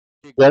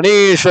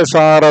Ganesha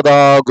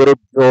Sharada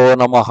Gurubhyo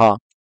Namaha.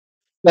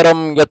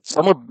 Karam Yat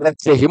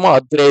Samudrasya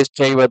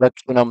Himadreschaiva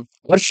Dakshinam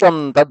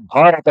Varsham Tad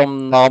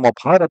Bharatam Nama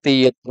Bharati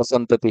Yat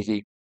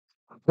Vasantatihi.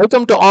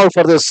 Welcome to all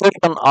for this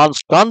session on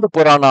Skanda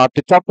Purana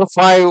to chapter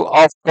 5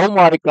 of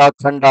Kaumarika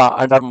Khanda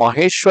under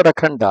Maheshwara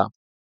Khanda.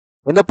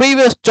 In the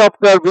previous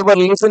chapter, we were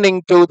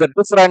listening to the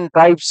different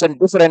types and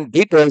different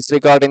details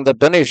regarding the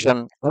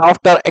donation. And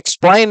after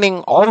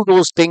explaining all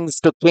those things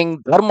to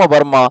King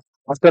Dharmavarma,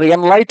 after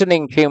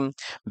enlightening him,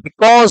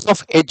 because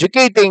of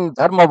educating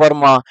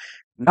Dharmavarma,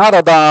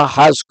 Narada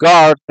has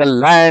got the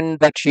land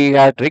that she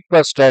had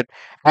requested,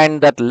 and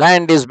that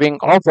land is being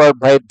offered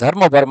by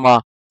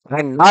Dharmavarma.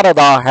 And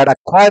Narada had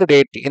acquired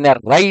it in a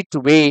right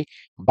way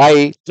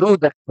by through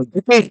the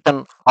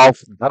education of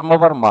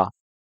Dharmavarma.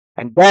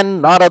 And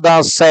then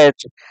Narada said,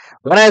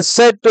 when I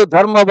said to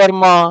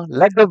Dharmavarma,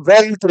 let the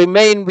wealth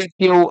remain with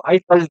you, I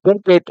shall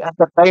take it at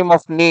the time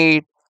of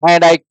need.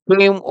 And I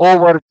came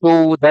over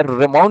to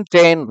the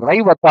mountain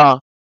Raivata,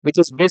 which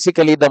is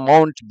basically the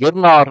Mount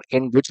Girnar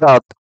in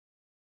Gujarat.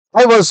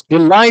 I was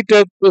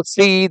delighted to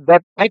see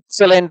that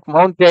excellent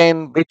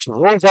mountain which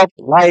rose up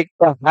like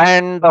the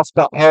hand of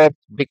the earth,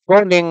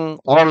 beckoning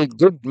all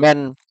good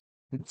men.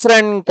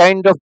 Different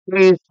kind of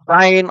trees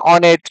shine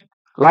on it,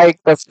 like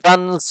the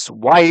son's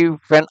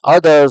wife and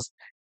other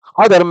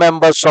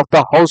members of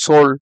the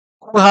household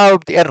who have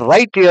a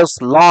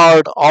righteous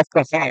lord of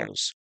the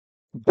house.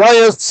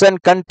 Joyous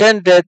and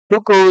contented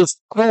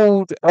pupils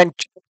food and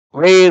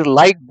were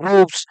like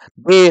groups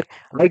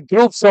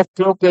of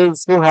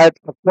pupils who had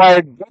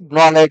acquired good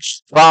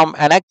knowledge from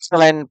an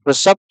excellent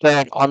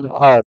preceptor on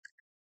the earth.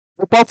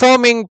 The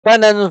performing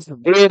penance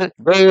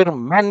where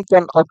men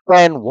can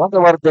obtain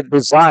whatever they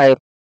desire,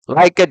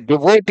 like a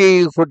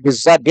devotee who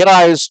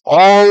derives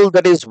all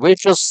that is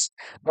wishes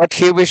that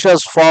he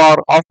wishes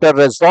for after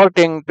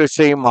resorting to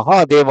Sri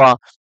Mahadeva.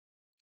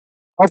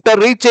 After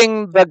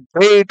reaching the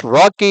great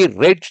rocky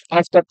ridge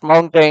of that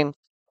mountain,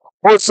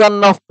 O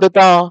son of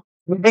Pita,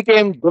 he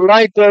became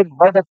delighted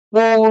by the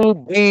cool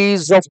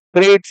breeze of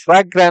great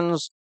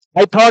fragrance.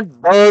 I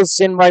thought thus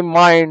in my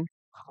mind,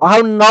 I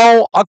have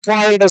now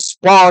acquired a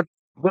spot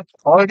which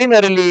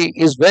ordinarily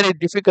is very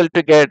difficult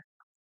to get.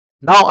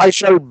 Now I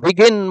shall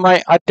begin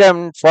my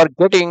attempt for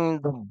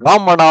getting the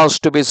brahmanas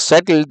to be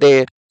settled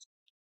there.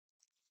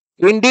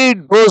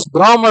 Indeed, those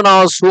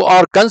brahmanas who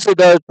are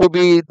considered to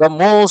be the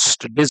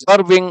most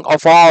deserving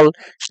of all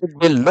should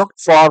be looked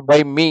for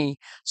by me.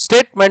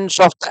 Statements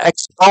of the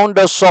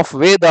expounders of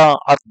Veda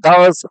are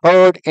thus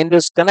heard in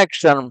this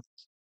connection.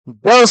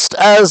 Just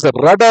as the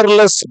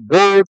rudderless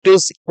boat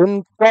is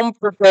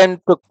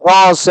incompetent to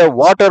cross a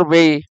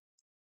waterway,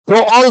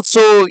 so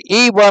also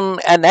even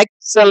an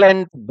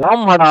excellent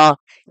brahmana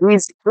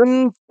is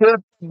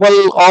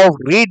incapable of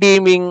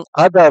redeeming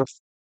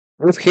others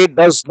if he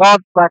does not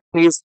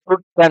practice good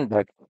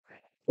conduct.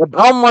 A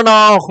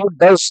Brahmana who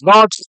does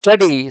not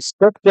study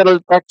scriptural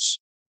texts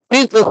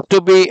ceases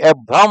to be a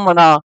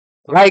Brahmana,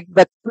 like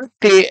the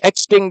quickly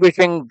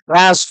extinguishing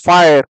grass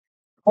fire.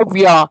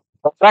 Obvia,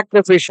 the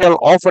sacrificial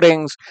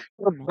offerings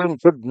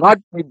should not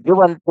be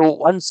given to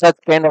one such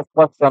kind of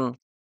person.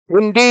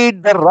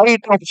 Indeed, the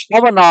rite of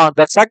Shavana,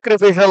 the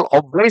sacrificial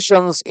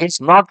oblations,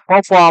 is not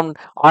performed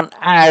on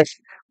ash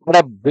but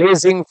a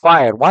blazing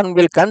fire. One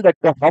will conduct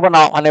a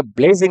Shavana on a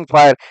blazing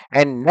fire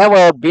and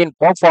never been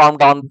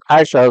performed on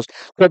ashes.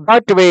 So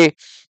that way,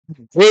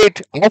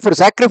 great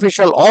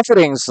sacrificial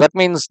offerings, that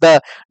means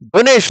the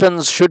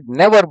donations should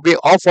never be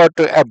offered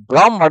to a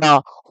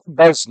Brahmana who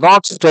does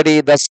not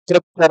study the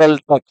scriptural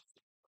text.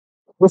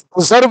 If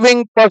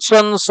deserving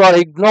persons are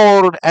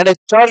ignored and a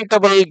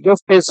charitable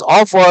gift is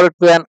offered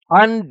to an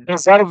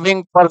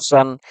undeserving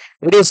person,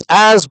 it is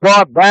as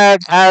bad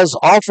as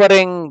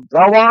offering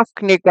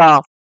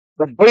gavaknika,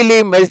 the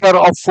daily measure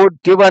of food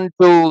given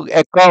to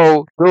a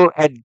cow, to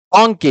a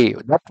donkey,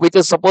 that which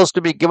is supposed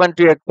to be given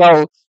to a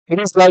cow. It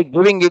is like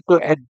giving it to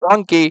a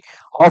donkey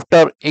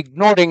after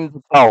ignoring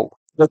the cow.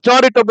 The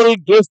charitable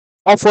gift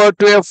offered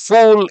to a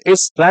fool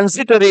is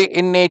transitory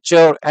in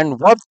nature and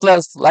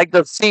worthless, like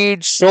the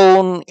seed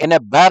sown in a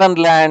barren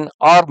land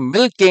or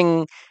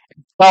milking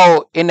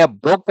cow in a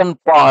broken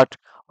pot,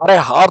 or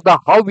the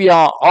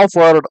havya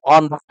offered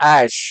on the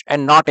ash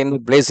and not in the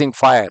blazing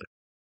fire.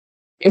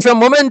 If a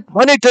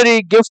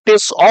monetary gift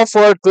is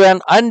offered to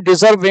an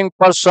undeserving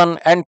person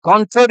and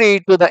contrary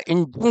to the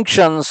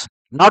injunctions,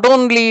 not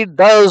only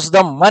does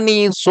the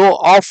money so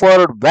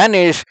offered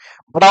vanish,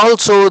 but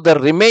also the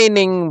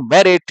remaining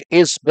merit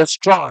is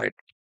destroyed.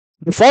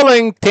 The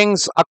following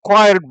things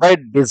acquired by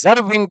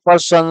deserving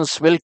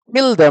persons will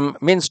kill them,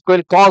 means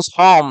will cause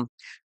harm.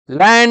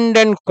 Land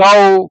and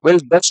cow will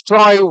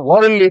destroy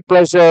worldly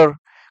pleasure.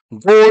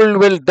 Gold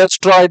will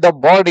destroy the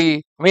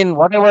body. I mean,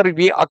 whatever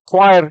we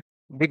acquire,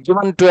 be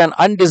given to an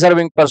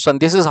undeserving person.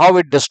 This is how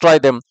it destroy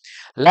them.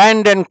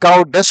 Land and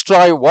cow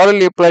destroy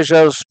worldly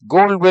pleasures.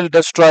 Gold will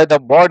destroy the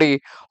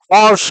body.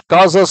 Horse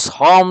causes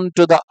harm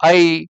to the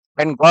eye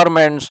and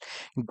garments.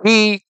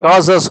 Ghee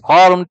causes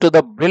harm to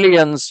the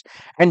brilliance,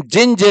 and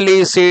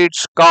gingerly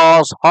seeds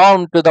cause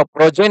harm to the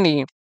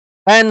progeny.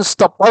 Hence,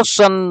 the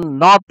person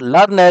not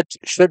learned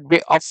should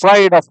be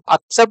afraid of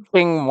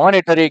accepting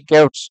monetary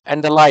gifts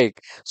and the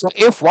like. So,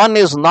 if one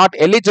is not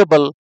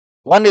eligible,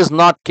 one is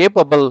not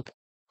capable,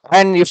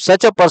 and if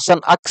such a person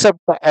accept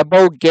the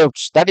above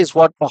gifts, that is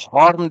what the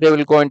harm they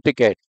will going to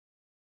get.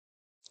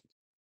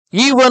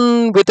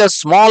 Even with a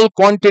small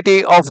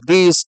quantity of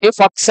these, if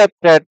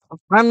accepted,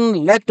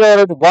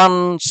 unlettered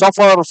one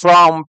suffer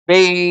from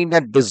pain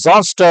and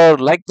disaster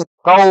like the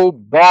cow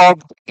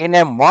bogged in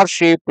a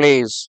marshy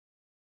place.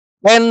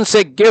 Hence,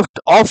 a gift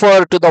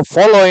offered to the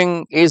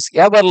following is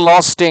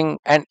everlasting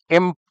and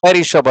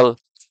imperishable.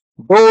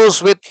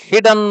 Those with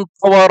hidden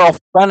power of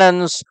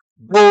penance,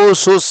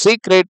 those who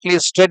secretly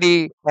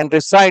study and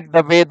recite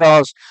the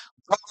Vedas,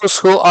 those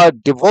who are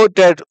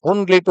devoted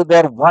only to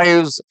their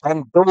wives,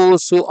 and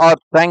those who are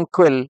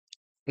tranquil.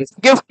 If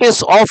gift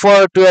is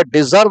offered to a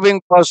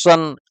deserving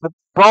person at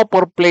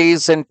proper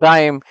place and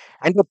time,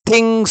 and the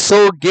thing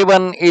so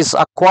given is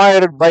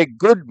acquired by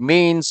good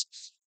means,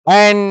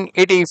 and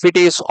if it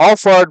is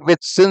offered with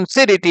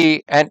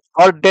sincerity and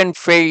ardent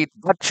faith,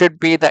 that should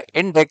be the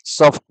index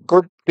of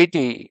good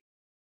pity.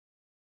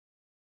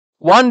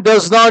 One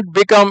does not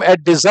become a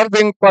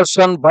deserving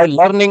person by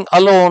learning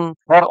alone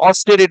or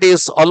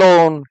austerities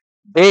alone.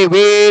 They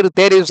where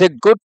there is a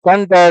good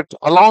conduct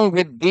along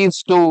with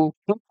these two,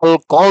 people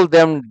call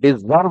them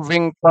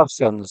deserving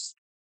persons.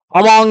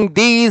 Among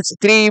these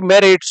three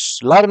merits,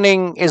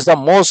 learning is the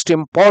most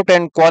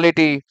important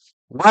quality.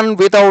 One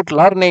without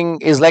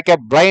learning is like a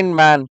blind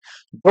man.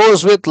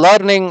 Those with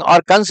learning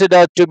are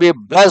considered to be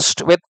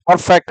blessed with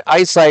perfect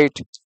eyesight.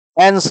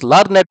 Hence,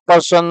 learned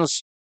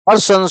persons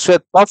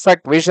with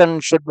perfect vision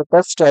should be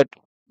tested,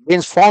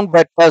 means found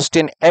by test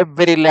in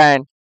every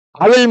land.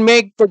 I will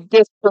make the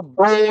gift to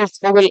those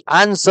who will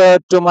answer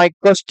to my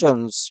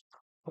questions.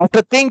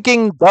 After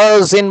thinking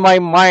thus in my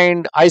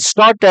mind, I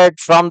started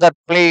from that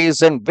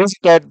place and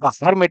visited the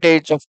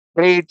hermitage of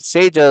great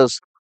sages.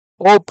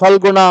 O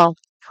Phalguna,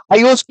 I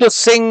used to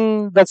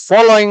sing the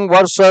following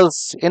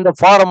verses in the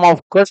form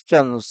of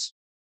questions.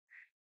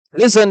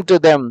 Listen to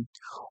them.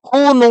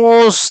 Who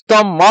knows the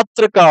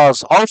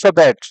Matrika's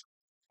alphabet?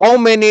 How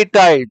many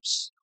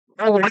types?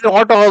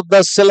 What are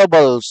the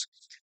syllables?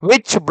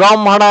 Which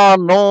Brahmana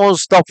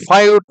knows the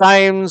 5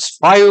 times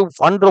 5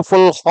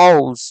 wonderful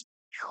hows?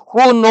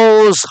 Who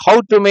knows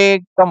how to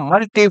make the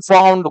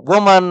multi-formed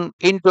woman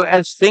into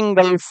a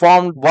single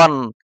formed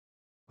one?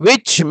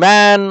 Which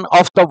man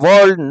of the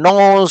world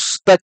knows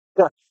the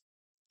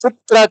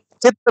Chitra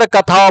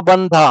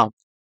Bandha?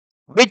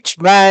 Which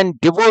man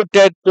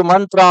devoted to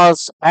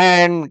mantras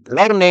and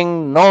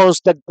learning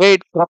knows the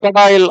great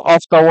crocodile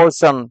of the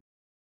ocean?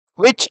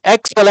 Which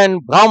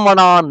excellent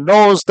Brahmana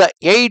knows the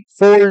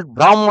eightfold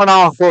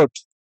Brahmanahood?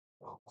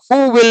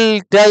 Who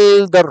will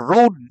tell the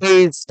root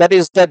days, that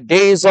is, the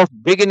days of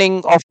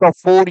beginning of the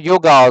 4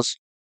 yogas?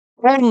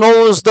 Who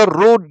knows the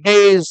root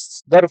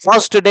days, the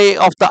first day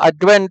of the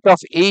advent of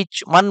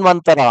each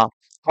Manvantara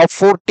of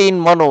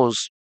 14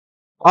 Manus?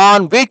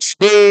 On which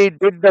day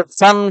did the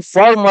sun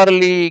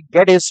formerly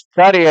get his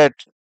chariot?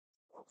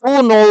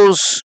 Who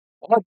knows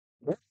what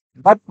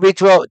that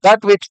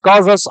which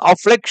causes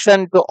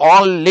affliction to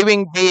all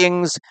living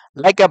beings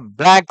like a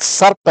black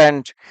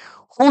serpent?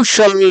 Who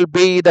shall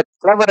be the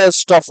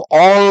cleverest of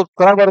all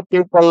clever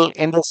people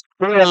in this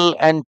cruel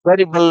and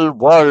terrible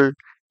world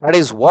that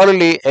is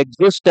worldly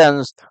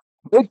existence?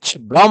 Which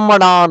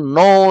Brahmana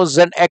knows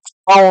and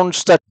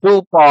expounds the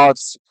two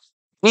paths?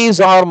 These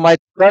are my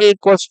 12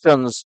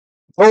 questions.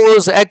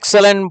 Those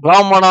excellent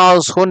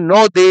Brahmanas who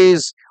know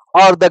these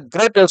are the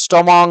greatest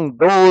among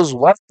those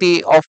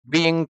worthy of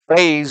being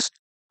praised.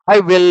 I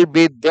will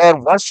be their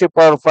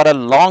worshipper for a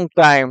long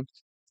time.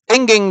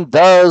 Thinking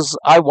thus,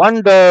 I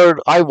wandered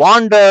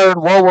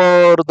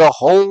over the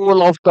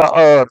whole of the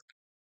earth.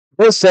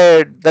 They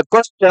said, the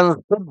questions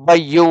put by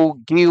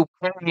you give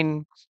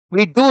pain.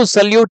 We do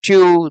salute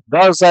you.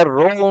 Thus I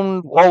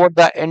roamed over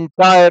the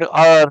entire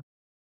earth.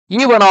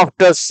 Even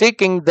after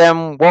seeking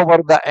them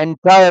over the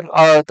entire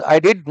earth, I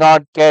did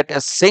not get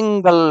a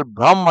single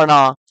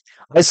Brahmana.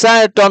 I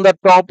sat on the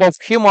top of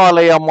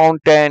Himalaya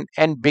mountain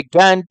and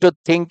began to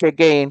think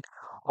again.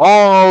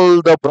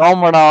 All the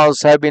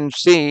Brahmanas have been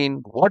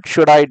seen. What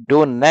should I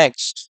do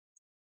next?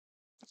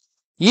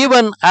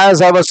 Even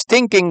as I was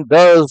thinking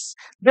this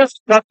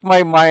struck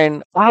my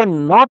mind. I have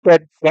not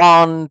yet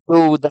gone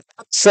to the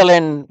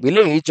excellent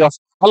village of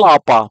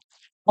Kalapa.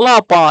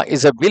 Kalapa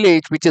is a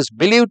village which is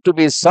believed to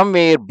be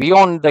somewhere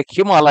beyond the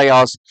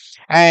Himalayas.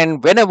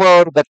 And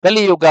whenever the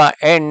Kali Yuga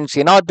ends,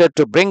 in order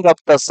to bring up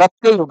the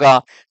Satya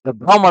Yuga, the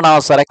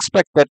Brahmanas are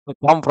expected to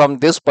come from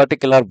this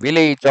particular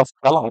village of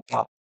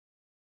Kalapa.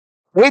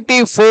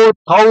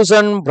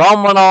 84,000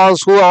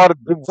 Brahmanas who are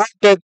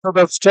devoted to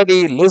the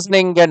study,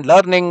 listening, and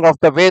learning of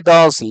the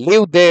Vedas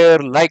live there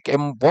like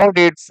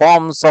embodied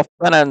forms of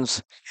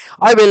penance.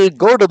 I will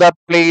go to that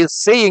place.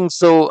 Saying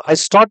so, I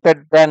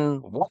started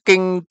then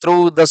walking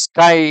through the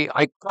sky.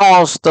 I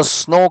crossed the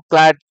snow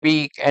clad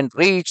peak and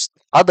reached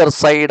the other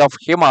side of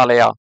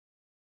Himalaya.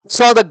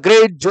 Saw the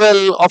great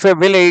jewel of a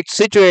village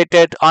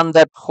situated on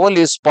that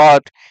holy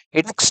spot.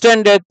 It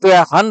extended to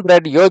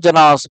 100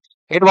 yojanas.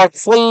 It was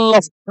full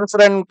of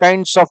different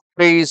kinds of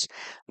trees.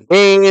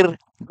 There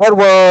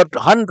were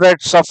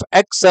hundreds of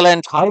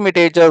excellent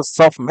hermitages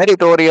of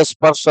meritorious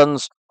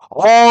persons.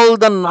 All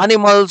the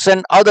animals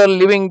and other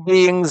living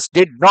beings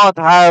did not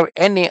have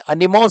any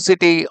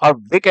animosity or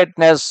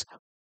wickedness.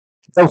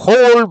 The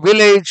whole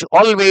village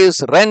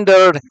always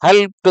rendered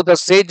help to the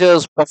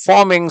sages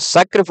performing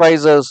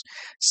sacrifices.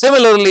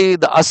 Similarly,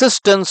 the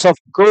assistance of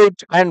good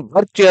and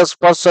virtuous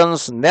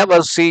persons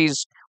never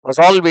ceased, was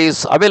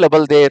always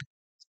available there.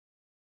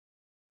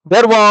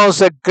 There was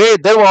the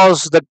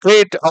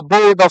great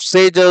abode of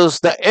sages,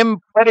 the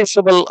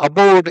imperishable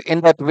abode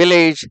in that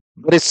village.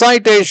 The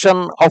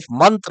recitation of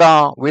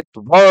mantra with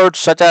words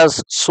such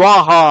as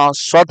Swaha,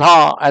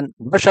 Swadha, and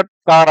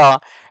Vashatkara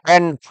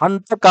and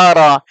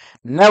Hantakara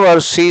never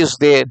ceased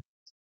there.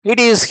 It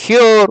is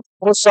here,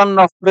 O son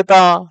of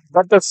Prita,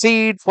 that the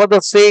seed for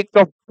the sake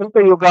of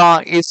Krita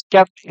Yuga is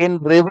kept in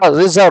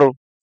reserve,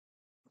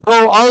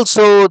 though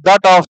also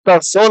that of the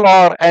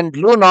solar and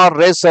lunar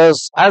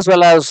races as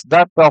well as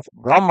that of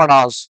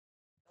Brahmanas.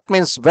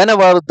 Means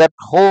whenever that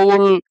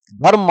whole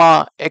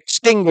dharma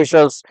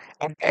extinguishes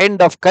at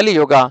end of Kali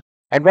Yuga,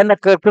 and when the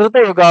Krita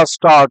Yuga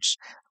starts,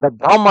 the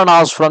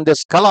Brahmanas from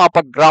this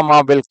Kalapa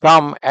drama will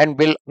come and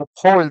will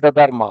uphold the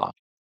dharma.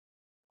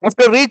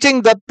 After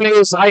reaching that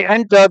place, I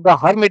entered the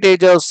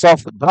hermitages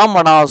of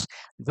Brahmanas,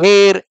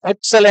 where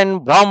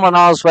excellent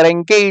Brahmanas were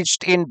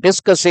engaged in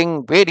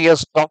discussing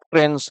various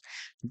doctrines.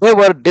 They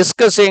were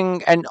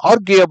discussing and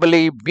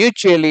arguably,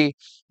 mutually,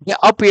 they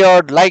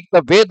appeared like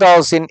the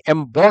Vedas in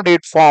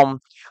embodied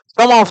form.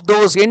 Some of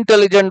those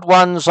intelligent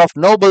ones of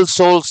noble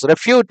souls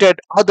refuted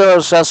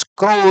others as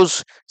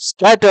crows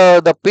scatter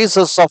the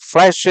pieces of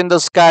flesh in the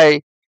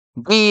sky.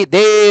 Be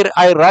there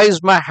I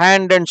raised my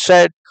hand and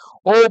said,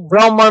 O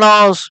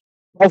Brahmanas,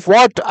 of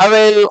what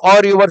avail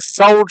are your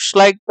shouts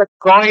like the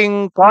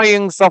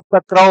cawings of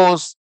the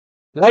crows?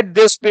 Let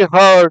this be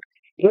heard.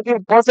 If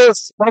you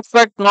possess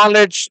perfect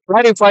knowledge,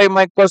 clarify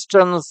my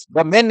questions,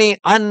 the many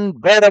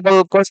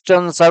unbearable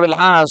questions I will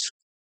ask.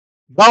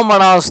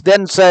 Brahmanas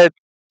then said,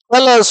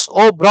 Tell us,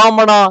 O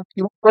Brahmana,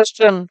 your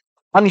question.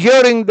 On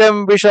hearing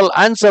them, we shall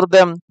answer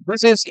them.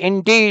 This is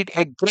indeed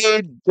a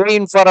great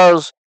gain for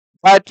us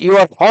that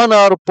your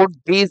honor put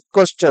these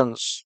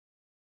questions.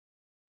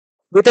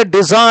 With a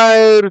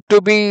desire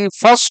to be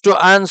first to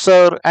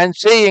answer and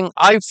saying,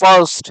 I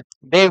first,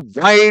 they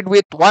vied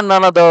with one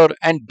another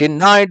and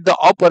denied the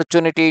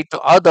opportunity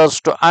to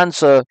others to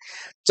answer.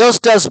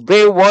 Just as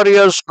brave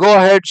warriors go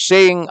ahead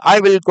saying, I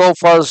will go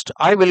first,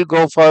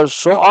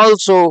 so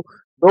also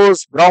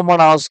those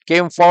Brahmanas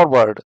came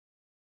forward.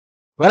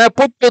 When I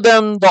put to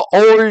them the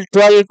old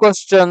 12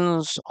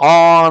 questions,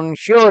 on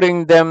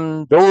hearing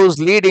them, those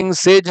leading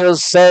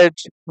sages said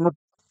in a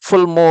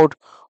full mood,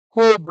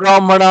 O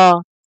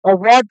Brahmana, of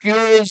what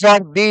use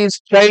are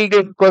these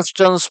childish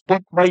questions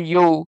put by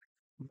you?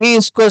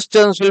 These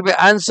questions will be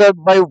answered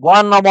by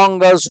one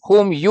among us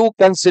whom you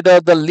consider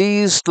the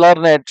least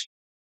learned.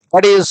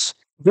 That is,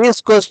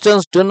 these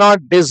questions do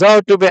not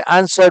deserve to be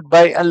answered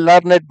by a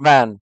learned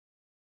man.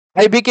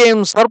 I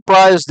became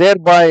surprised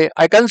thereby.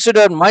 I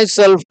considered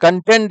myself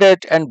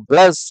contented and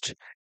blessed.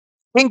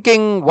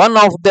 Thinking one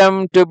of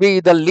them to be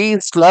the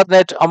least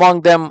learned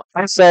among them,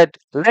 I said,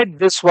 Let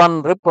this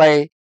one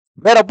reply.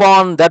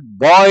 Whereupon that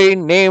boy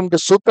named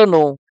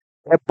Sutanu,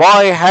 a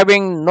boy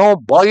having no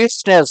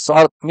boyishness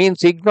or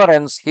means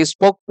ignorance, he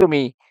spoke to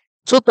me.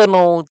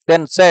 Sutanu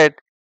then said,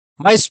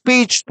 My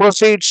speech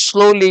proceeds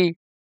slowly,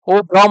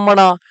 O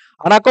Brahmana,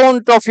 on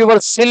account of your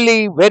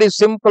silly, very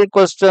simple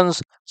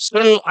questions.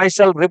 Still, I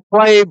shall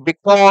reply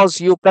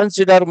because you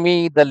consider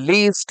me the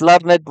least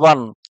learned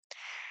one.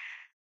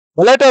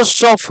 The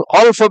letters of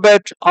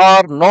alphabet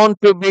are known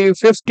to be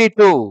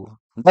 52.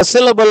 The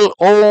syllable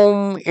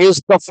Om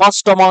is the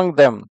first among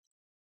them.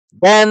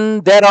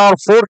 Then there are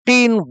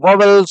 14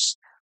 vowels,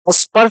 the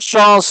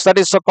sparshas, that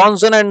is the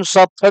consonants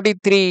of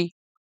 33.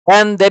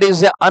 Then there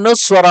is a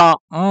anuswara,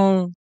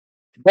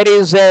 there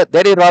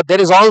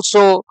is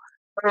also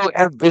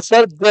a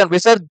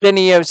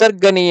visarganiya,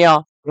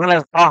 known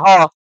as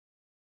aha,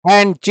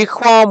 and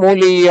Jihva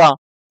Muliya.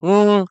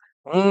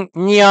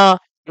 Nya,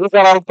 these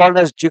are all called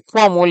as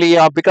Jihva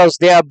Muliya because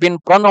they have been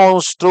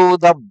pronounced through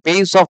the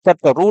base of the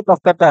root of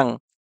the tongue.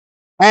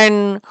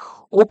 And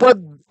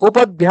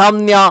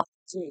Upadhyamnya,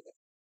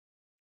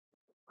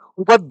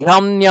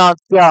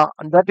 Upadhyamnyatya,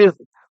 that is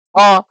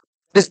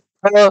this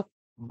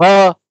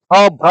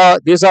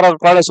these are all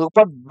called as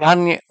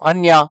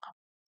Upadhyanya.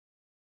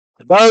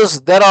 Thus,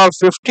 there are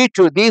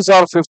 52. These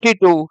are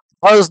 52.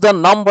 Thus, the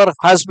number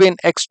has been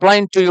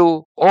explained to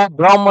you. O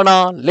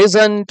Brahmana,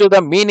 listen to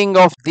the meaning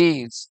of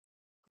these.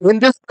 In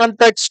this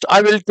context,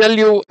 I will tell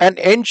you an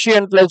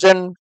ancient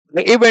legend.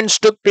 The events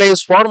took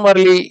place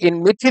formerly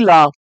in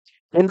Mithila,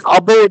 in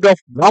abode of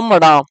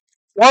Brahmana.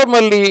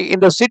 Formerly in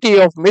the city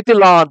of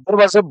Mithila, there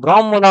was a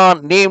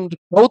Brahmana named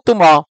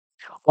Gautama.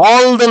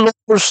 All the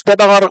laws that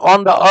are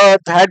on the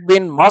earth had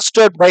been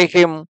mastered by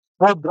him.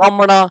 O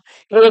Brahmana,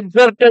 he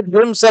exerted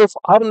himself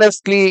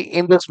earnestly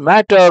in this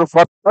matter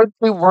for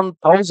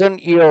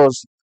 31,000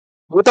 years.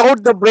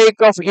 Without the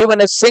break of even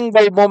a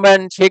single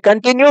moment, he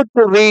continued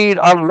to read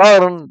or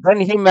learn. Then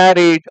he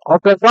married.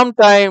 After some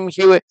time, a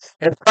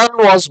son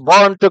was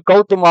born to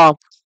Gautama.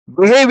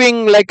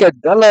 Behaving like a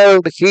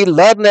dullard, he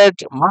learned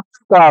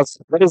matrikas,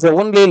 that is, the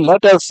only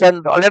letters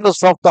and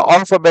letters of the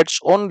alphabets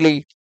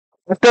only.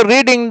 After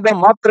reading the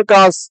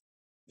matrikas,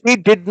 he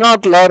did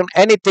not learn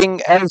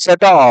anything else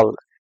at all.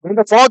 When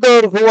the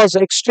father, who was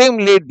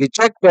extremely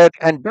dejected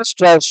and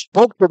distressed,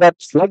 spoke to that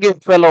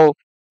sluggish fellow,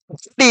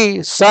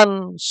 "Study,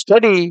 son,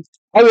 study.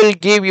 I will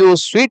give you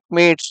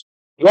sweetmeats,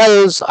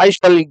 else I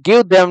shall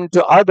give them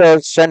to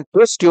others and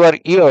twist your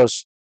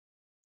ears."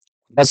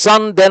 The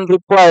son then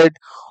replied,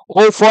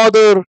 "O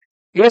father,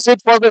 is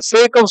it for the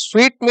sake of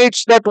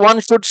sweetmeats that one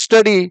should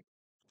study?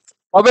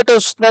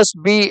 Covetousness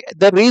be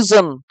the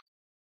reason.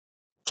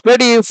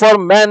 Study for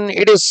men,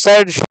 it is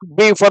said, should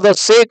be for the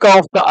sake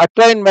of the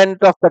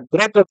attainment of the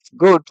greatest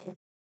good."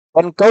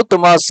 And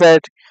Gautama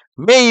said,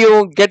 "May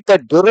you get the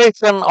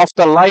duration of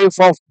the life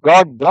of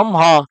God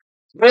Brahma.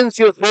 Since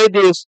you say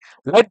this,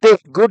 let this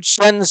good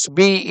sense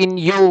be in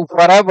you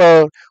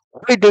forever.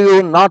 Why do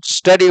you not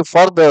study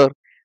further?"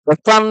 The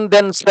son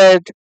then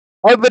said,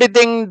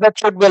 "Everything that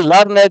should be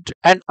learned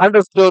and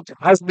understood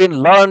has been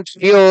learned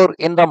here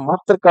in the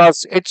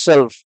Matrikas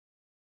itself.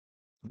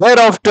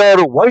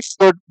 Thereafter, why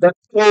should the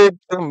food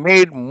be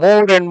made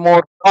more and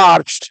more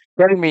parched?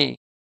 Tell me."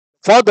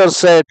 Father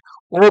said,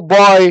 "O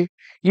boy,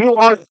 you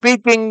are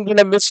speaking in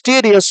a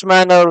mysterious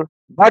manner.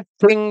 That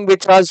thing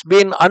which has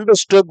been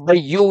understood by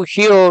you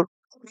here,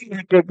 say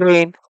it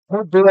again,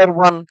 O dear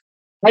one.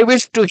 I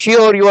wish to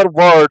hear your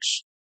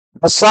words."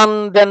 The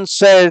son then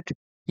said,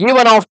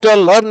 "Even after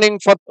learning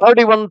for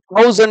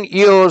 31,000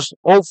 years,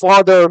 O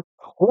father,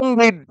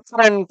 only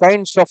different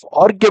kinds of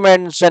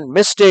arguments and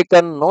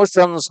mistaken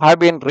notions have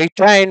been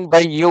retained by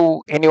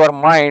you in your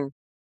mind.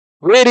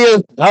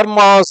 Various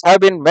dharmas have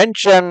been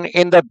mentioned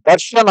in the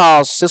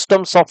darshanas,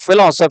 systems of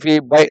philosophy,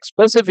 by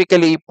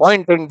specifically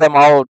pointing them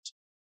out.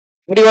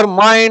 But your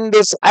mind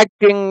is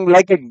acting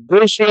like a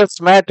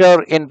gracious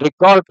matter in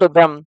regard to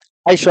them.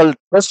 I shall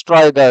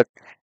destroy that.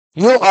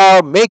 You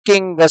are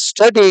making a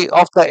study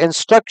of the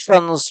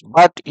instructions,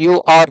 but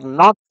you are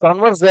not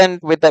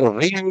conversant with the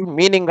real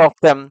meaning of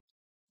them.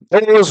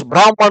 Those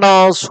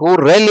brahmanas who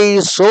rely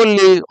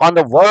solely on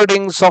the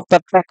wordings of the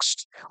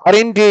text are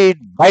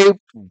indeed by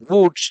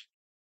brutes.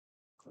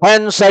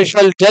 Hence, I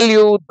shall tell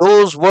you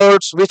those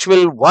words which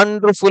will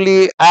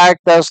wonderfully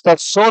act as the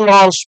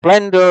solar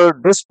splendor,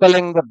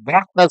 dispelling the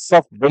darkness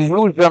of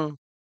delusion.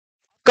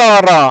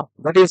 Kara,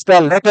 that is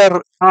the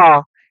letter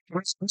A,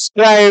 is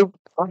described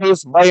that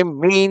is by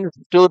means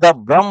to the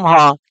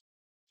Brahma.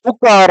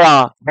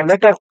 Ukara, the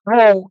letter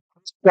O,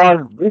 is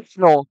called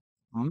Vishnu.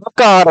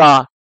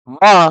 Makara,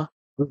 Ma,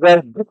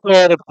 is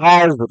declared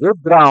as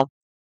Rudra.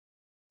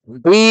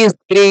 These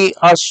three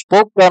are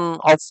spoken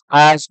of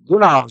as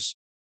gunas.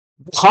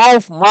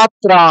 Half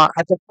matra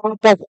at the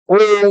top of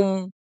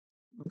Om,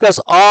 because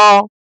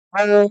Om,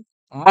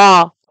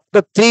 Ma,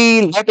 the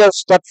three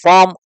letters that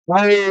form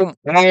Om,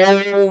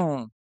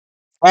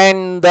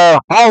 and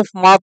the half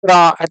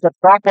matra at the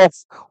top of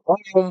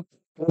Om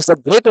is the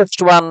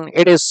greatest one.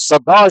 It is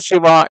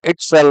Sadashiva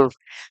itself.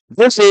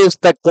 This is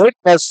the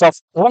greatness of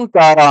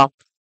Omkara.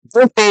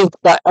 This is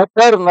the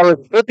eternal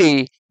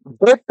Shruti.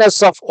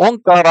 Greatness of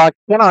Omkara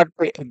cannot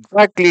be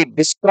exactly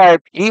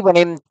described even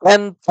in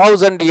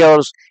 10,000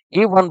 years,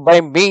 even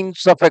by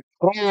means of a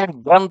crore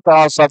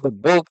granthas of the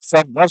books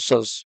of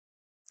verses.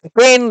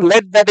 Again,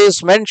 let that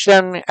is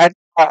mentioned as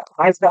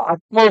the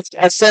utmost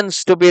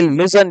essence to be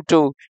listened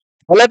to.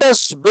 Let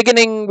us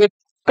beginning with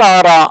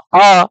Kara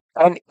A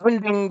and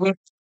ending with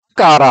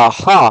Kara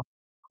Ha.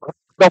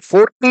 The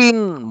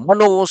 14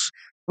 Manus,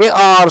 they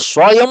are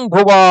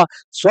Swayambhuva,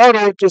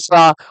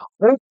 Swarochisa,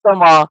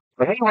 Uttama,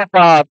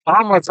 Raivata,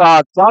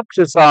 Tamasa,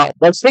 Chakshasa.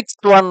 The sixth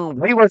one,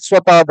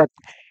 Vaivaswata,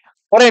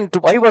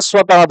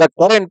 the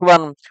current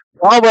one,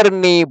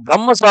 Savarni,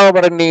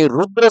 Brahmasavarni,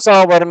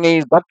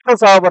 Rudrasavarni,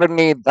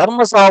 Dattasavarni,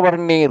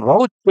 Dharmasavarni,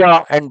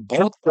 Rauchya, and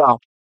Bhautya.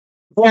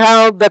 They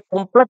have the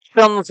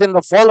complexions in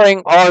the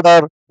following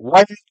order: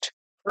 white,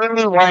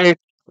 pearl white,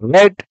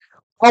 red,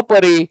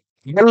 coppery,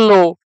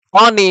 yellow,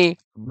 tawny,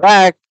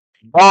 black,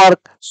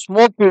 dark,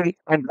 smoky,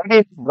 and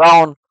reddish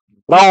brown,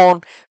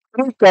 brown,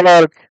 three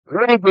colored,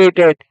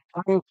 variegated,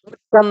 and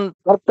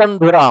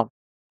Karkandura,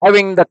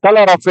 having the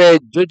color of a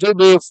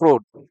jujube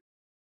fruit.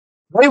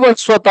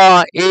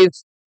 Vaivaswata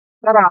is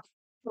Tara,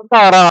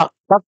 Tatara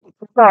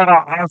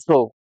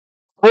also.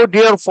 Oh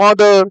dear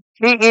father,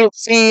 he is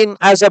seen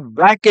as a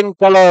black in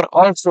color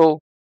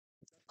also.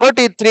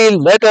 33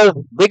 letters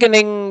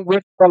beginning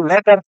with the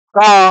letter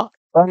Ka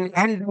and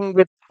ending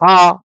with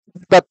Ha.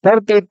 The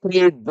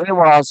 33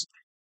 devas.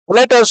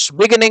 Letters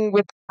beginning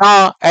with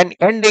Ka and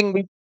ending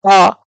with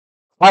Ka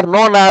are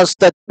known as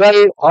the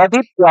 12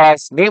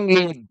 Adityas,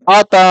 namely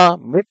Data,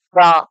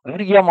 Mitra,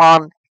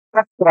 Aryaman,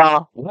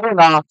 Chakra,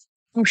 Varuna,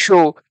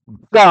 Kumshu,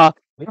 Bhuga,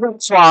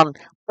 Viraswan,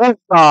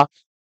 Purna,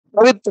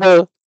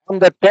 Pavitra,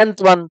 and the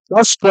 10th one,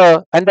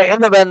 Toshtra, and the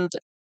 11th,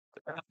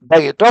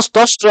 it was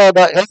Toshtra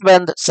the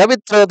 11th,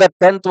 Savitra the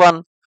 10th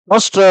one,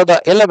 Toshtra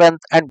the 11th,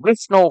 and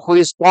Vishnu, who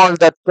is called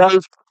the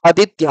 12th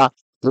Aditya.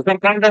 You can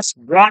call this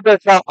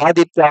Dwadasha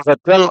Aditya, the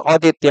 12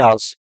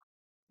 Adityas.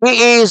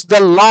 He is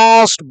the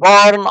last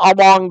born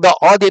among the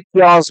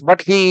Adityas,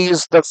 but he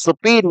is the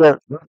superior.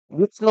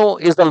 Vishnu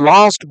is the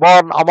last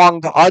born among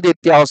the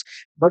Adityas,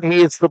 but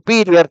he is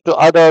superior to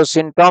others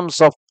in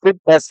terms of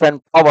fitness and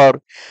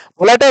power.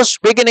 Let us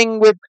beginning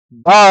with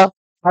Ba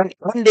and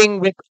ending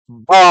with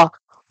Ba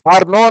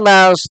are known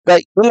as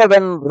the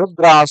 11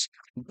 Rudras.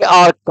 They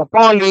are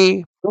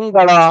Kapali,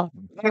 Pingala,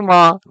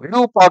 Bhima,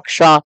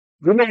 Virupaksha,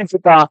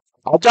 Vinayasika,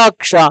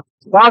 Ajaksha,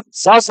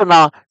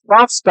 Sasana,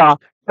 Shasta,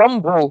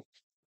 Shambhu,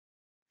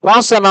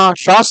 Vasana,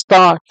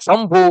 Shasta,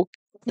 Shambhu,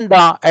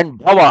 Khanda, and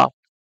Bhava.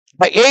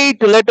 The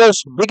eight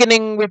letters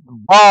beginning with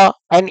Ba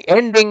and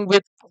ending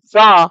with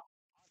Sha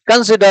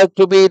considered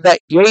to be the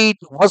eight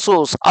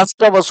Vasus,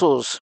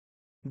 Astavasus.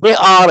 They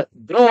are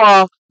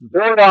Dhruva,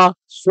 Dora,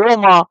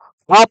 Soma,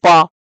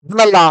 Papa,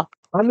 Nala,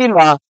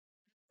 Anila,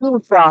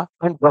 Kusha,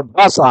 and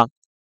Prabhasa.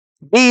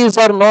 These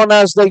are known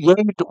as the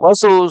eight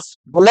Vasus.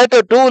 The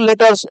letter two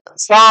letters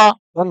Sa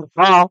and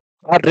Ha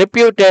are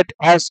reputed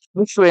as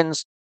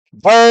confluence.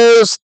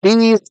 Thus,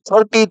 these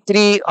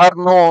 33 are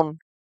known.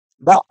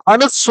 The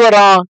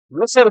Anuswara,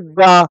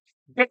 Visarga,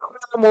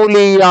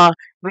 Vikramoliya,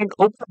 and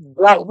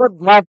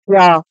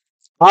Upadhyatya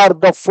are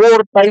the four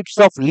types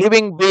of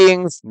living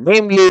beings,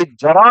 namely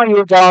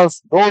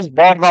Jarayujas, those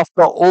born of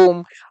the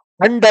womb,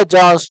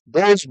 Andajas,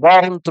 those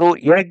born through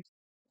egg,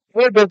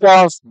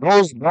 Vedajas,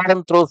 those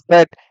born through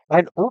sweat,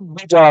 and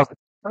Udbijas,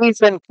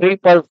 trees and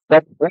creepers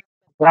that break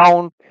the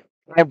ground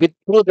and with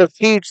through the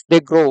seeds they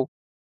grow.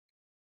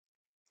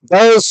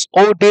 Thus,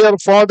 O dear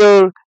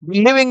Father,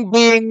 living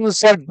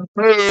beings are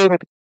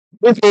declared.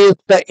 This is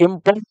the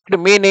important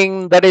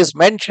meaning that is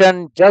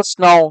mentioned just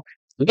now.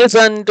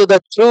 Listen to the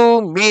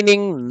true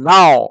meaning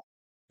now.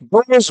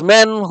 Those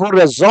men who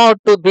resort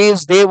to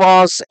these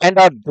devas and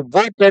are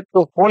devoted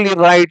to holy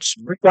rites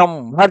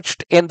become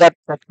merged in that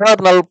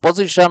eternal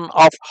position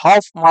of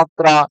half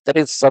matra, that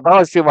is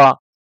Sadashiva.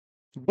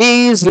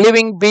 These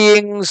living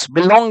beings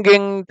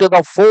belonging to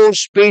the four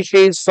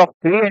species of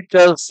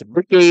creatures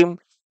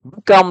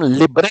become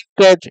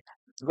liberated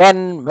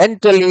when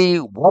mentally,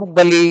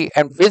 verbally,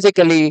 and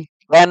physically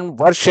when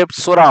worship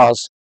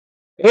suras.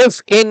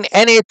 If in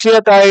any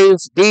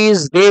treatise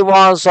these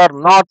devas are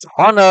not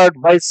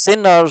honored by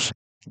sinners,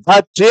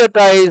 the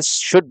treatise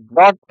should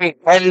not be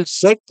held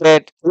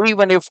sacred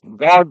even if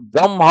God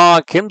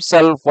Brahma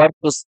himself were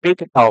to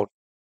speak it out.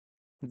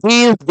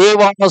 These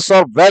devas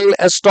are well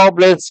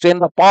established in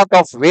the path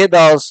of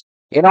Vedas.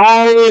 In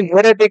all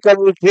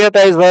heretical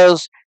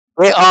treatises,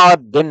 they are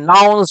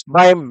denounced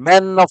by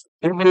men of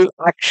evil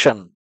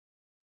action.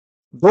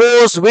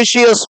 Those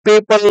vicious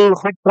people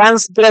who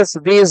transgress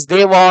these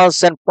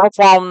devas and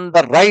perform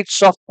the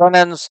rites of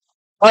penance,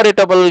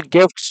 charitable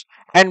gifts,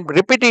 and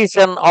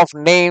repetition of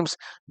names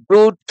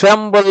do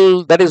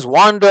tremble, that is,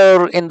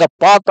 wander in the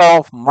path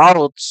of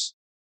Maruts.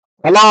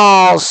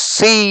 Alas,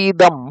 see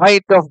the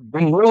might of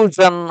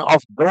delusion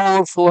of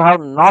those who have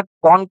not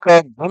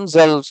conquered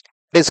themselves,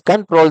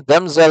 discontrolled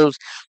themselves.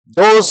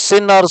 Those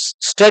sinners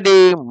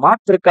study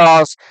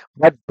matrikas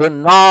but do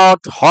not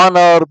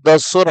honor the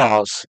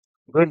suras.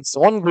 Means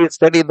only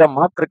study the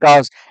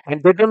matrikas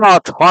and they do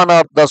not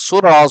honor the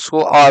suras who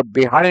are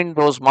behind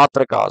those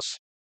matrikas.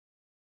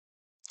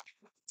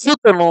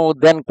 Sutanu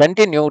then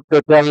continued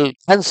to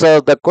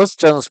answer the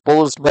questions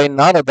posed by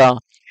Narada.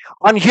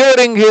 On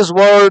hearing his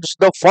words,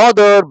 the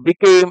father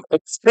became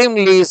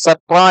extremely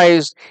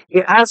surprised.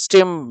 He asked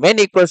him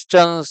many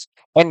questions,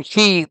 and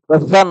he, the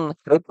son,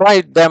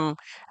 replied them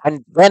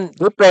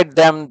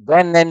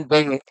then and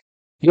there.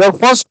 Your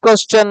first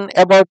question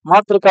about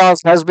matrikas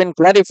has been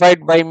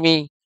clarified by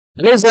me.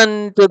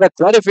 Listen to the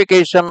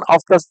clarification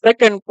of the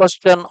second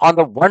question on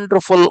the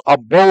wonderful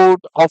abode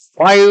of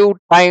 5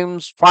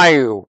 times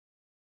 5.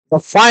 The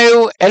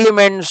five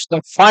elements,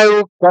 the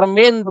five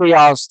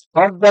karmendriyas,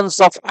 organs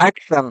of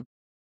action,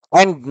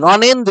 and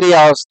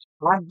Gnanendriyas,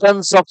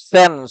 organs of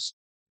sense,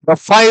 the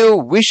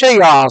five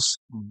Vishayas,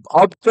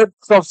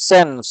 objects of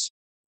sense,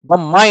 the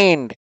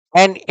mind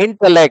and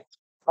intellect,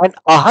 and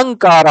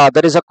Ahankara,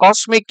 that is a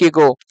cosmic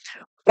ego,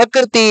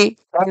 Prakriti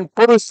and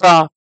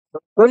Purusha, the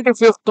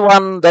 25th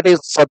one, that is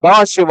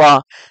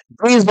Sadashiva.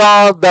 These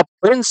are the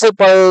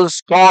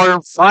principles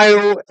called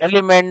five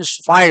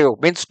elements, five,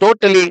 means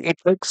totally it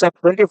makes up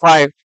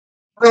 25.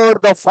 Or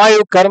the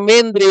five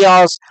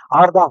karmendriyas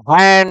are the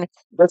hand,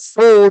 the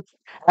foot,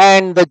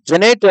 and the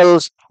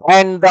genitals,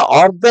 and the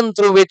organ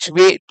through which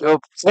we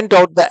send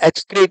out the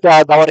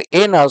excreta, our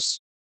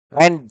anus,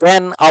 and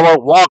then our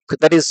walk,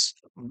 that is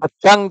the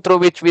tongue through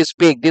which we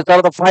speak. These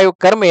are the five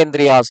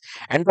karmendriyas.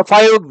 And the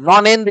five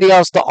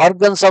non-endriyas, the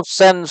organs of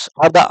sense,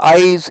 are the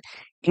eyes,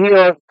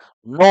 ear,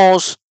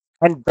 nose,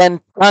 and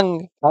then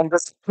tongue and the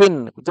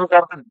skin. Those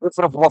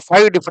are the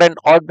five different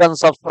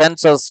organs of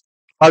senses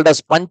called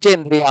as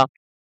panchendriya.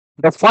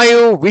 The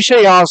five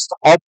Vishayas, the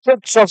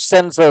objects of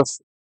senses.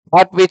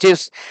 That which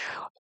is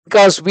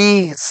because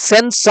we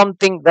sense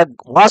something that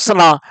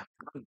vasana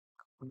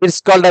is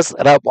called as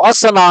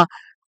vasana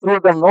through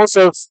the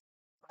noses,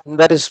 and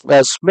that is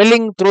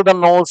smelling through the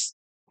nose,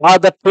 or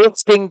the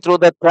tasting through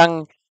the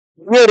tongue,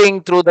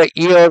 hearing through the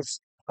ears,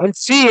 and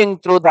seeing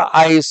through the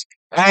eyes,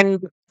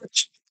 and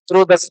touch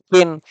through the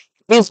skin.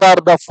 These are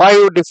the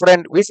five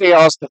different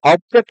visayas, the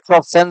objects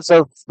of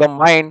senses, the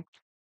mind.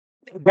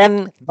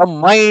 Then the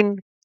mind,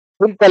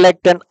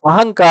 intellect, and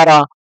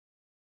ahankara,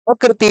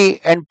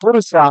 prakriti, and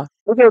purusha.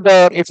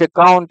 Together, if you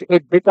count,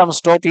 it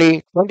becomes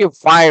totally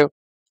 25.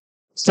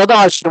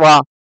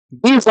 Sadashiva.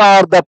 These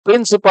are the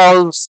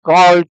principles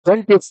called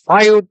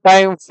 25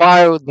 times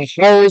 5. The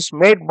house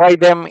made by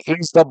them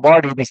is the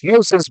body. The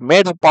house is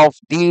made up of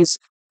these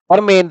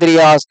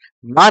karmendriyas,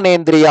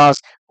 manendriyas,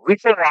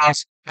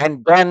 visharas,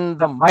 and then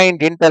the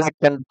mind, intellect,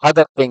 and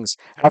other things.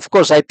 Of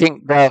course, I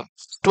think the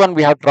first one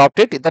we have dropped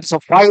it. That's a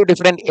five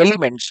different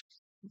elements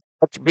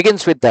which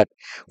begins with that.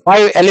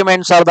 Five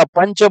elements are the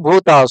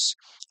Panchabhutas,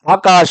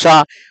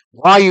 Akasha,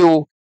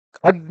 Vayu,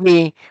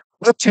 Agni,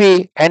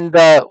 Prithvi, and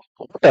the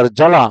water,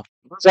 Jala.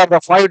 These are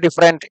the five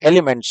different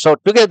elements. So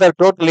together,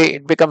 totally,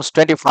 it becomes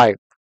 25.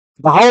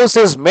 The house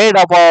is made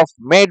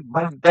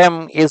by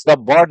them is the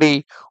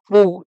body.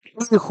 Who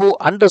he who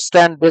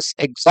understand this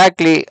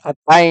exactly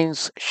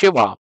attains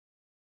Shiva.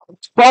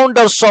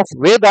 Founders of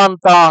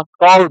Vedanta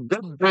call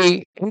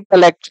Buddhi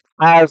intellect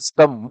as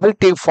the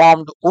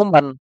multiformed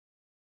woman.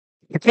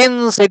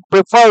 Since it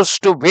prefers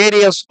to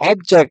various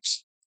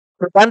objects,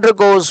 it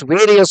undergoes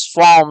various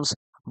forms,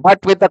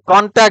 but with the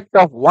contact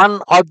of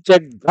one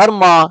object,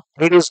 dharma,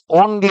 it is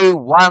only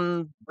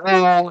one,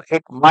 though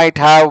it might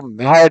have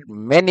had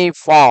many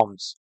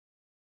forms.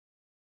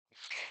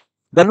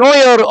 The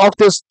knower of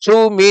this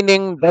true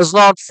meaning does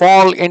not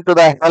fall into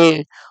the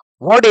hell.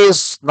 What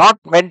is not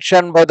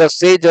mentioned by the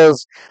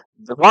sages,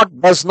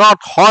 what does not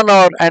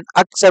honor and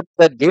accept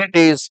the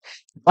deities,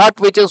 that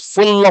which is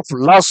full of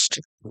lust.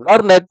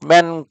 Learned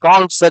men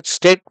call such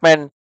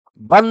statement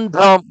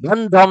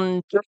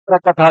bandham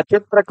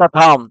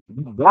chitrakatha,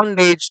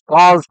 bondage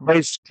caused by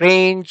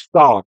strange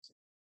thoughts.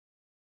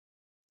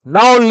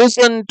 Now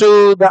listen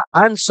to the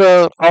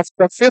answer of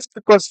the fifth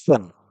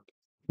question.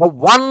 The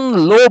one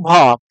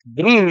lobha,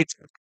 greed,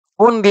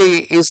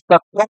 only is the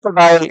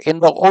crocodile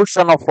in the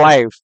ocean of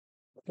life.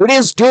 It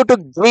is due to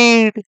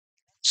greed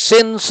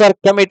sins are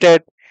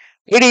committed.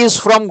 It is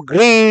from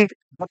greed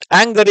that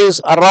anger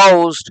is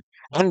aroused,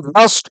 and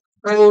lust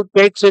too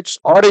takes its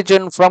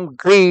origin from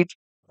greed.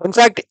 In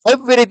fact,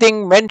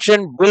 everything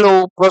mentioned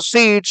below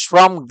proceeds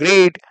from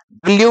greed,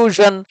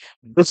 delusion,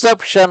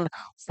 deception,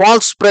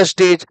 false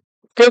prestige,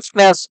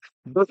 stiffness,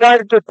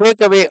 desire to take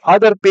away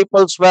other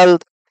people's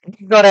wealth,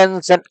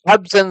 ignorance and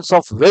absence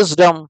of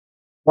wisdom,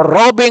 the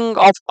robbing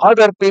of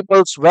other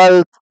people's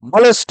wealth,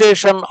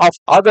 molestation of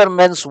other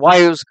men's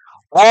wives,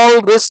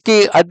 all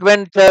risky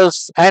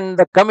adventures and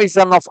the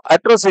commission of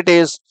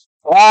atrocities,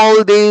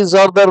 all these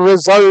are the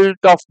result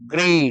of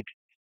greed.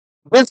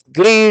 This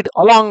greed,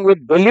 along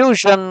with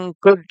delusion,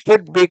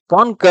 should be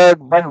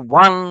conquered by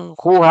one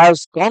who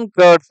has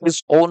conquered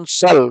his own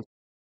self.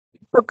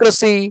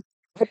 Hypocrisy,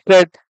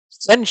 hatred,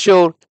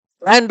 censure,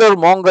 slander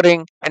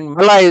mongering, and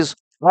malice,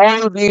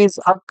 all these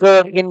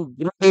occur in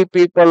greedy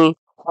people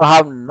who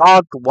have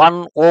not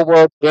won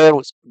over their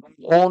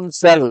own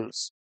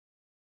selves.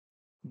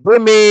 They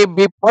may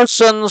be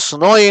persons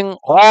knowing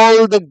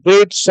all the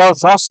great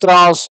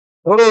shastras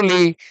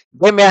thoroughly.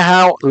 They may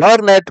have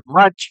learned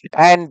much,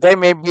 and they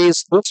may be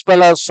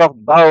dispellers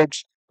of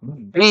doubts.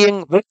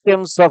 Being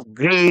victims of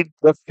greed,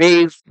 they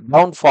face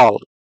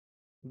downfall.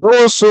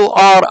 Those who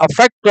are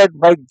affected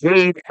by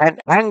greed and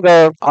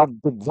anger are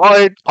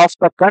devoid of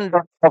the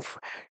conduct of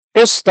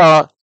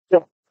Tista,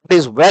 that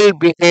is well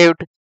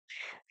behaved,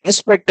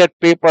 respected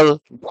people,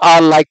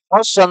 are like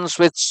persons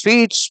with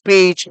sweet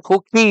speech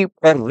who keep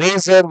a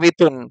razor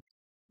within.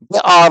 They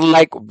are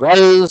like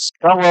wells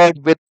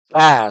covered with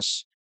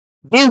glass.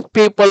 These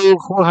people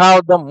who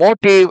have the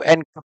motive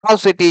and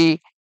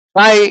capacity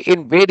try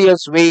in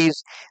various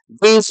ways.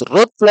 These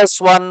ruthless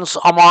ones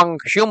among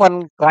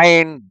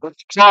humankind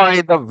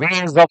destroy the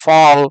ways of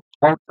all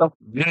out of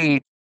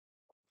greed,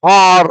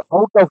 or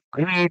out of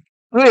greed,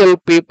 cruel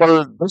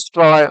people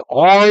destroy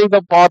all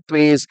the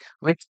pathways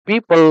which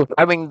people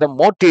having the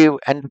motive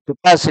and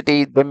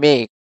capacity they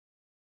make.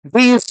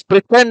 These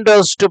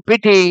pretenders to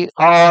pity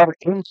are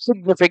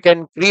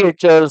insignificant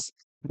creatures.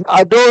 They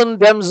adorn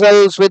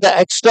themselves with the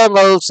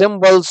external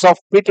symbols of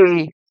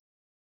pity,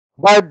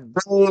 but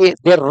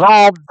they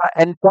rob the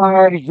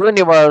entire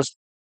universe.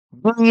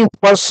 These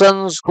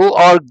persons who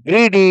are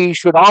greedy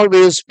should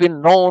always be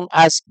known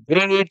as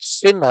great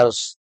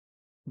sinners.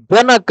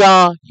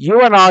 Janaka,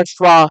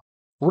 Yuvanashva,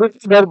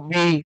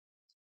 Vrishabhi,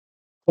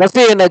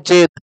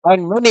 Prasenajit,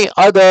 and many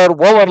other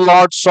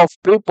overlords of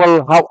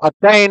people have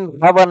attained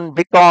heaven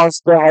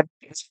because they had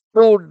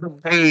eschewed the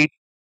greed.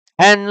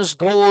 Hence,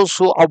 those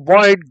who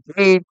avoid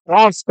greed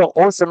cross the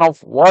ocean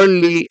of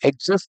worldly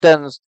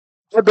existence.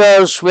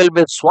 Others will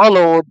be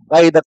swallowed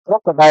by the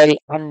crocodile,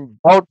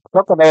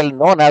 crocodile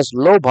known as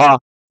Lobha,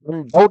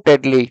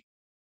 undoubtedly.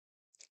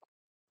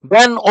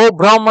 Then, O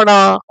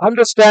Brahmana,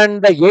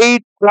 understand the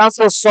eight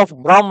classes of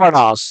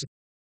Brahmanas: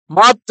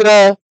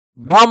 Matra,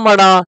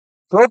 Brahmana,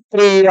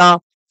 Kshotriya,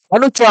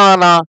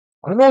 Anuchana,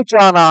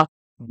 Anuchana,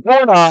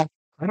 Gona,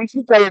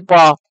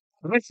 Rishikalpa,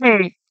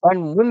 Rishi,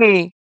 and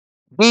Muni.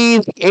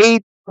 These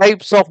eight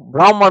types of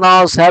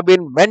Brahmanas have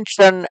been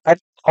mentioned at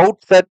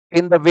outset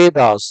in the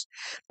Vedas.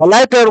 The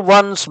latter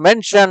ones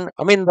mentioned,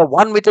 the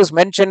one which is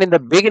mentioned in the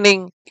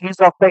beginning is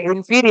of the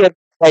inferior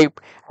type,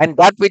 and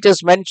that which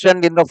is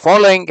mentioned in the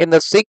following in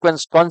the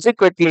sequence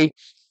consequently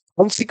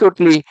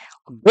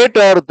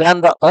greater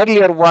than the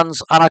earlier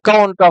ones on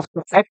account of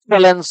the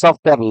excellence of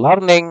their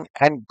learning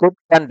and good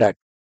conduct.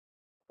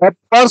 A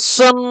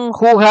person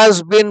who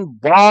has been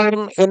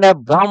born in a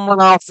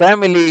Brahmana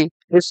family,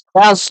 his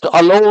caste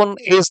alone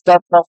is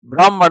that of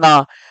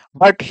Brahmana,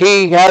 but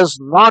he has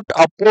not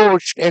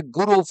approached a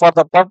guru for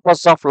the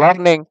purpose of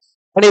learning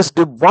and is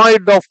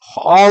devoid of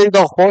all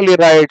the holy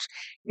rites.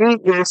 He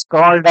is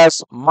called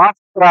as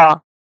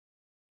Matra.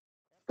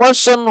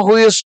 Person who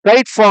is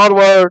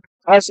straightforward,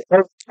 has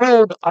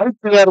eschewed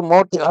ulterior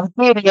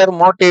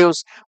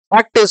motives,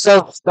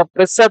 practices the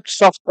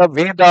precepts of the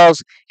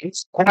Vedas,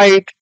 is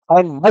quiet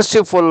and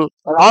merciful,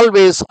 and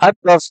always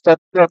utters the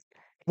truth,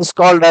 is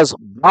called as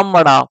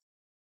Brahmana.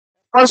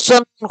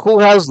 Person who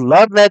has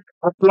learned at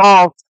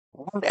last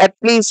at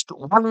least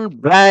one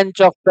branch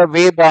of the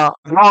Veda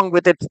along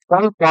with its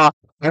Kalpa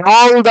and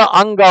all the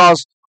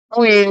Angas,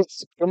 who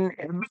is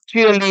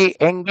habitually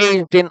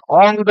engaged in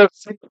all the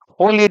six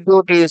holy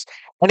duties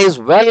and is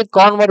well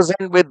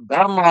conversant with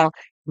Dharma,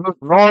 is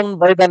known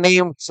by the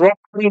name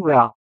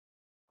Kshatriya.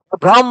 A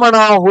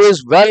Brahmana who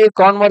is well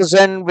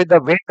conversant with the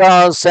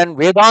Vedas and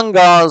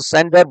Vedangas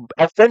and their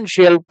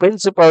essential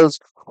principles,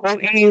 who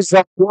is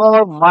of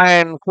pure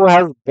mind, who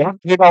has got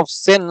rid of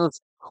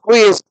sins, who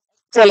is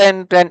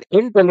excellent and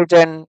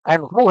intelligent,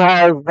 and who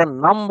has the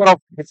number of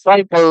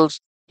disciples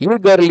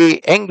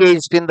eagerly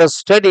engaged in the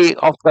study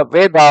of the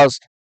Vedas,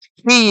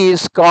 he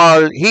is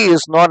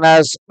known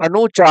as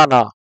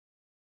Anuchana.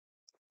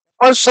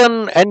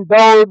 Person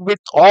endowed with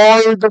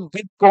all the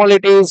good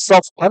qualities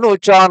of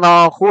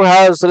Anuchana, who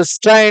has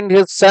restrained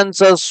his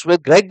senses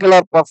with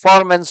regular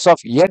performance of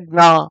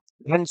yajna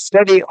and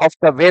study of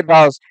the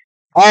Vedas,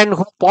 and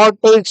who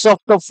partakes of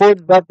the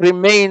food that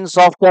remains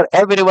after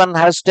everyone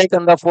has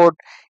taken the food,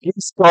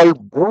 is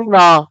called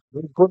Bruna,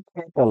 the good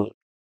people.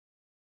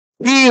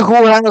 He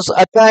who has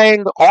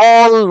attained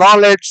all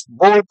knowledge,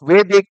 both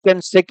Vedic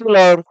and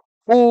secular,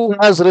 who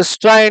has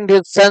restrained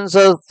his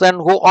senses and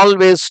who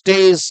always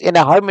stays in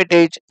a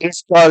hermitage,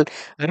 is called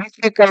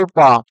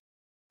Rishikalpa,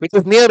 which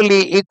is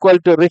nearly equal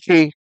to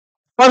Rishi.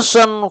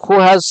 Person who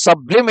has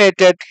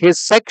sublimated his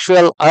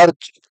sexual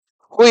urge,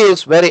 who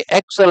is very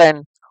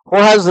excellent, who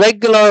has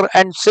regular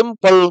and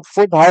simple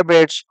food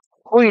habits,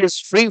 who is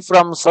free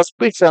from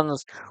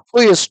suspicions, who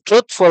is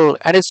truthful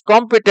and is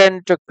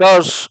competent to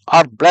curse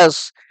or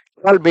bless,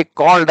 shall be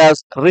called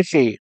as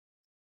Rishi.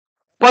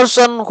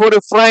 Person who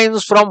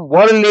refrains from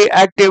worldly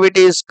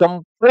activities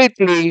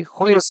completely,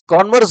 who is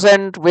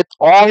conversant with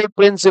all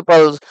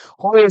principles,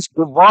 who is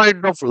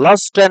devoid of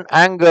lust and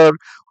anger,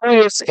 who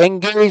is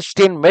engaged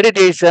in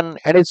meditation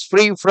and is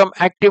free from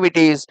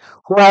activities,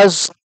 who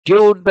has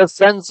subdued the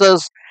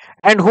senses,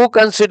 and who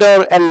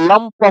consider a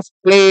lump of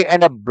clay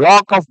and a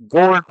block of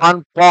gold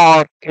on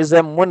par is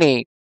a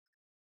Muni.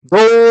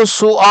 Those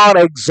who are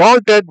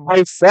exalted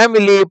by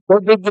family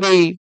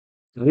pedigree,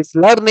 with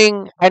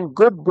learning and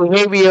good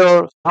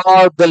behavior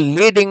are the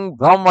leading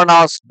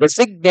Brahmanas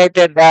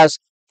designated as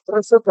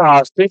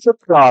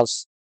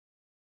Trishutras.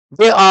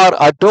 They are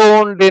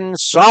adorned in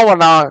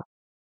Shravana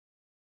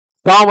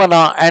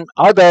and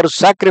other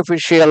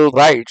sacrificial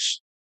rites.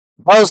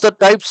 Thus, the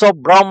types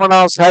of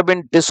Brahmanas have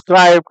been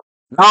described.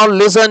 Now,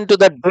 listen to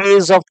the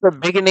days of the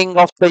beginning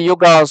of the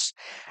Yugas.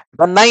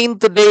 The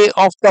ninth day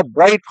of the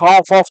bright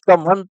half of the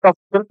month of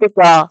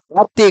Kartika,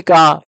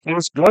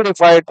 is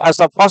glorified as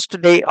the first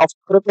day of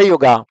Krita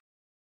Yuga.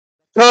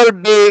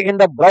 Third day in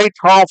the bright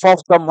half of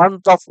the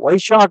month of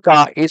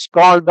Vaishaka is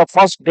called the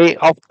first day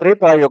of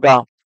Treta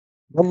Yuga.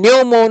 The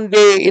new moon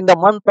day in the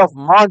month of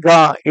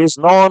Magha is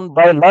known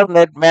by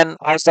learned men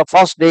as the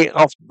first day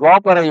of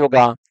Dwapara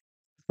Yuga.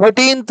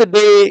 13th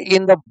day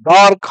in the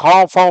dark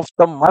half of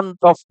the month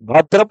of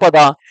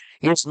Bhadrapada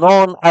is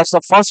known as the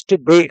first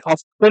day of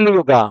Kali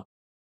Yuga.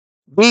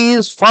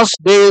 These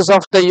first days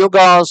of the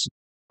Yugas,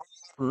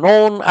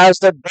 known as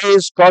the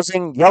days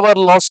causing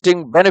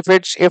everlasting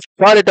benefits if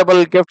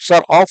charitable gifts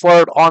are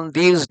offered on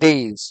these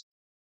days.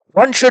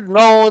 One should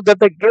know that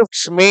the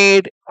gifts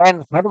made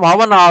and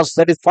havanas,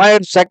 that is fire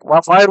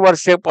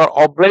worship or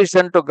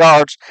oblation to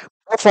gods,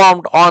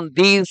 performed on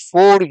these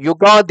four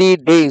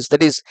Yugadi days,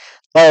 that is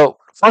the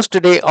first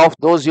day of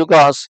those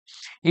Yugas,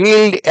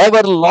 yield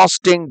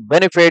everlasting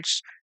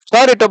benefits.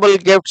 Charitable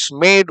gifts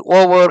made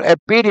over a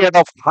period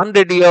of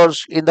 100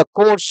 years in the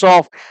course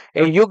of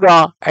a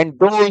Yuga, and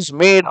those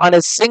made on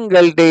a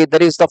single day,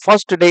 that is the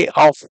first day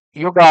of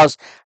Yugas,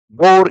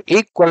 bore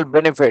equal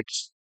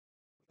benefits.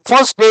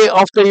 First day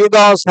of the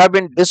Yugas have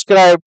been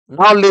described.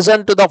 Now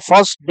listen to the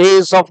first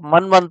days of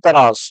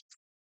Manvantaras.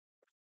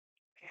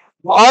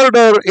 The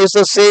order is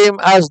the same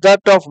as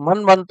that of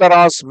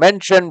Manvantaras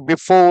mentioned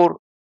before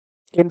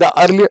in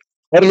the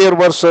earlier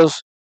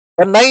verses.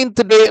 The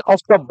ninth day of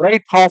the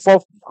bright half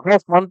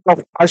month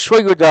of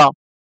Ashwayuja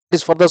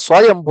is for the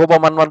Swayambhuva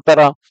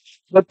Manvantara.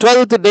 The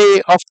 12th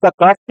day of the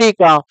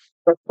Kartika,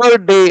 the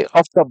third day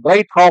of the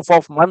bright half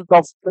of month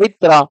of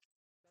Chaitra,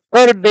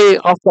 third day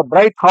of the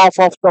bright half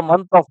of the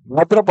month of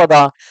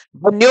Bhadrapada,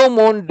 the new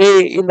moon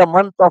day in the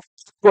month of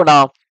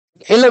Puna,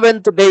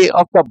 11th day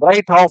of the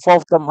bright half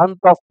of the month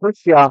of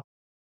Pushya,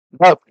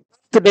 the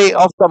fifth day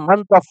of the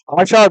month of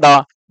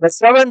Ashada, the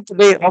seventh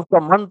day of the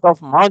month of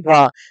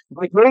Magha,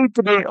 the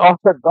eighth day of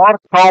the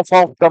dark half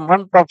of the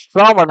month of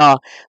Shravana,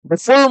 the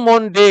full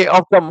moon day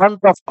of the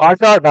month of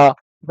Ashada,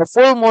 the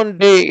full moon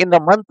day in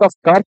the month of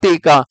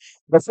Kartika,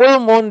 the full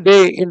moon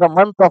day in the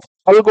month of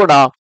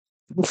Falguna,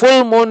 the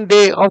full moon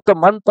day of the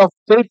month of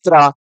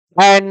Chaitra,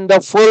 and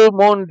the full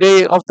moon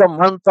day of the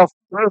month of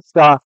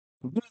Krishna.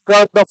 These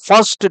are the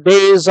first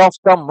days of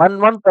the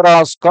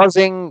Manvantaras,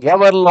 causing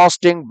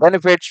everlasting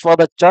benefits for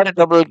the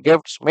charitable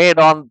gifts made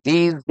on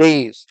these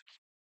days.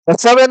 The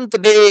seventh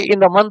day in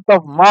the month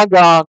of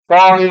Magha,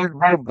 called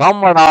by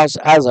Brahmanas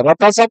as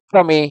Ratha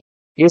Saptami,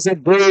 is a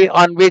day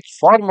on which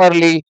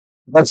formerly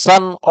the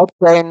sun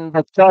obtained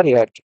the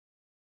chariot.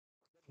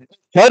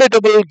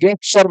 Charitable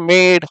gifts are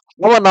made,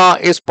 Havana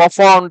is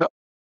performed,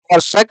 or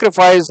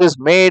sacrifice is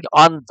made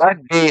on that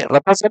day,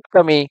 Ratha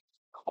Saptami.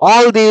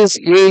 All these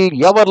yield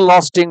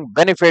everlasting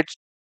benefits.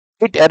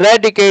 It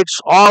eradicates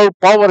all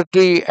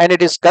poverty and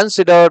it is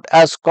considered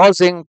as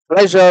causing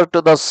pleasure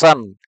to the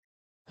sun.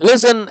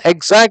 Listen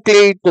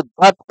exactly to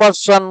that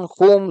person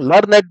whom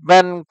learned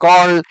men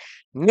call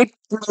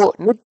Nitya,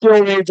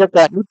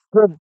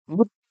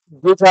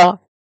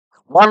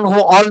 one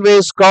who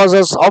always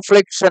causes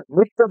affliction,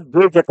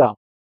 Nitya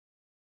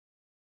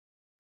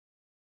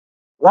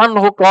one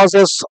who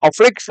causes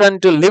affliction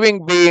to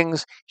living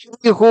beings.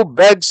 He who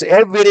begs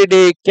every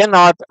day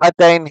cannot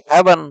attain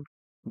heaven.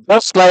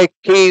 Just like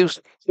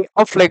caves, he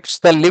afflicts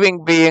the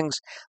living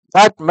beings.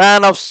 That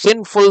man of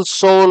sinful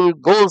soul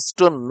goes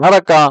to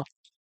Naraka,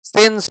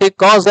 since he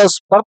causes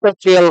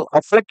perpetual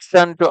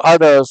affliction to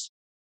others.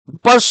 The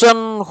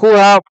person who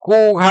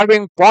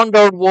having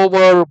pondered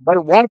over by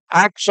what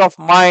acts of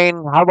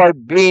mine have I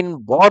been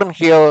born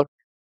here,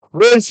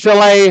 where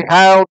shall I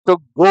have to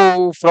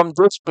go from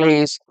this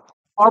place?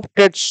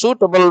 Opted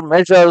suitable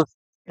measures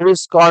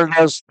is called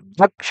as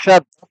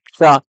Daksha,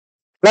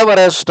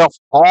 cleverest of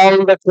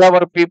all the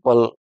clever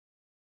people.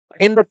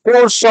 In the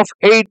course of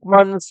 8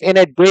 months, in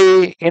a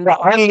day, in the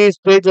early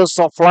stages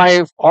of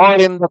life, or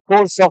in the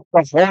course of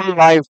the whole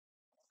life,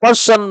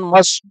 person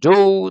must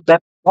do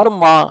that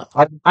karma,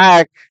 an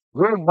act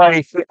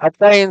whereby he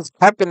attains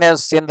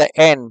happiness in the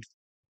end.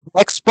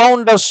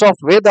 Expounders of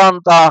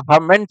Vedanta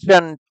have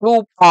mentioned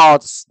two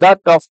paths,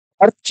 that of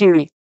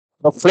Archi,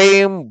 the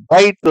flame,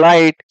 bright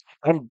light,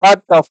 and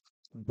that of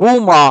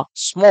Dhuma,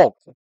 smoke.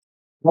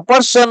 The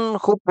person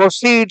who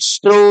proceeds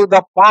through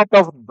the path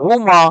of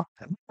Dhuma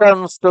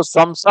returns to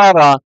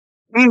samsara.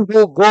 He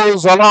who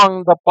goes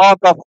along the path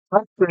of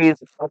Archi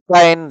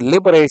attains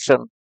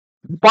liberation.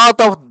 The path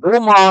of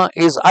Dhuma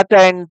is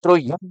attained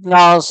through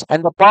yajnas,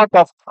 and the path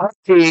of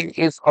Archi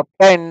is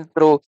obtained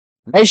through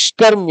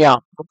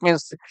Naishkarmya, which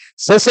means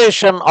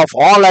cessation of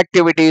all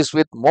activities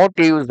with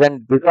motives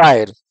and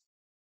desires.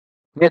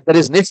 Yes, there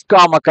is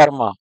Niskama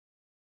Karma.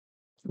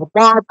 The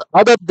path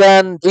other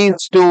than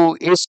these two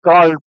is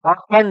called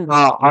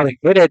Pakhanda or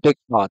heretic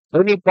path.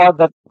 Any path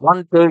that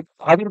one takes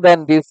other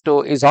than these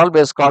two is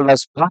always called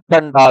as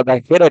Pakhanda,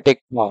 the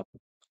heretic path.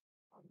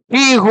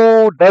 He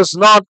who does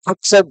not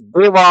accept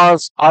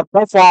devas or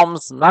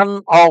performs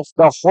none of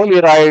the holy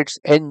rites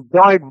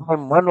enjoined by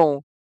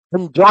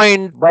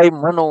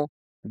Manu,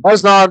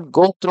 does not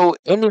go through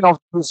any of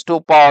these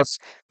two paths.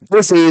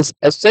 This is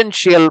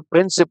essential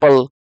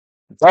principle.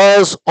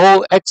 Thus,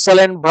 O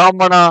excellent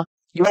Brahmana,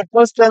 your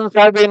questions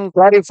have been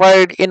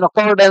clarified in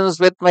accordance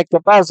with my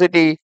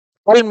capacity.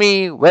 Tell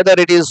me whether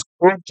it is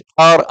good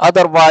or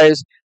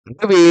otherwise.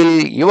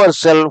 Reveal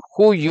yourself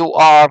who you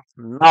are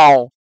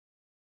now.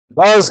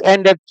 Thus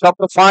ended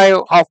chapter 5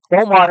 of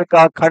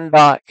Kaumarika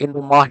Khanda in the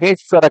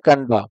Maheshwara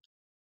Khanda.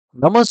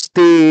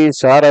 Namaste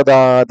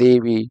Sharada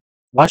Devi,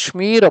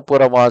 Kashmira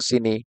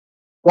Puravasini,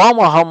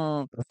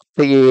 Twamaham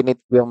Prastaye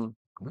Nityam,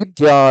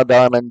 Vidya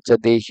Danancha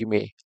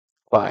Deshime.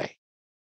 Bye.